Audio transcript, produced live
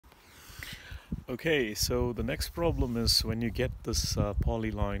Okay, so the next problem is when you get this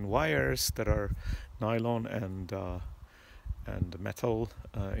polyline wires that are nylon and metal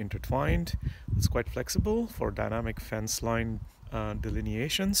intertwined. It's quite flexible for dynamic fence line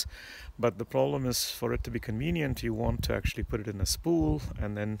delineations, but the problem is, for it to be convenient, you want to actually put it in a spool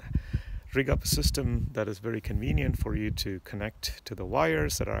and then rig up a system that is very convenient for you to connect to the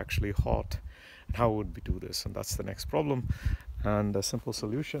wires that are actually hot. And how would we do this? And that's the next problem. And the simple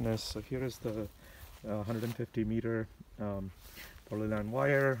solution is, so here is the 150 meter polyline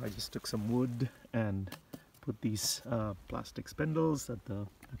wire. I just took some wood and put these plastic spindles that the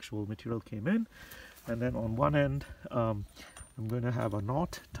actual material came in, and then on one end I'm going to have a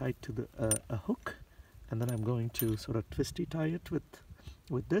knot tied to a hook, and then I'm going to sort of twisty tie it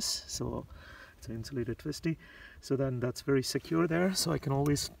with this, so it's an insulated twisty, so then that's very secure there, so I can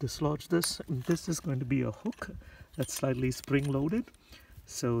always dislodge this. And this is going to be a hook that's slightly spring loaded,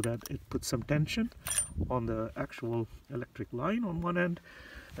 so that it puts some tension on the actual electric line on one end,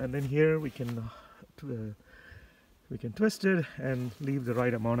 and then here we can twist it and leave the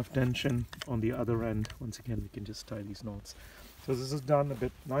right amount of tension on the other end. Once again, we can just tie these knots. So this is done a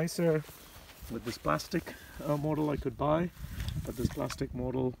bit nicer with this plastic model I could buy, but this plastic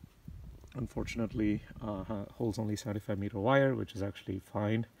model unfortunately holds only 75 meter wire, which is actually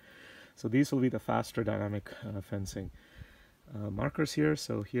fine. So these will be the faster dynamic fencing markers here.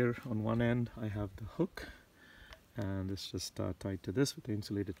 So here on one end I have the hook, and it's just tied to this with the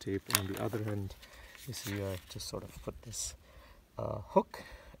insulated tape. On the other end, you see I just sort of put this hook,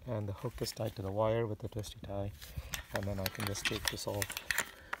 and the hook is tied to the wire with the twisty tie, and then I can just take this off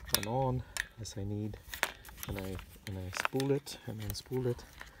and on as I need, and I spool it and then spool it,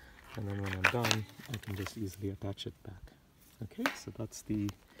 and then when I'm done I can just easily attach it back. Okay, so that's the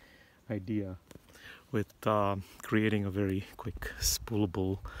idea with creating a very quick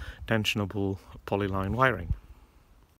spoolable, tensionable polyline wiring.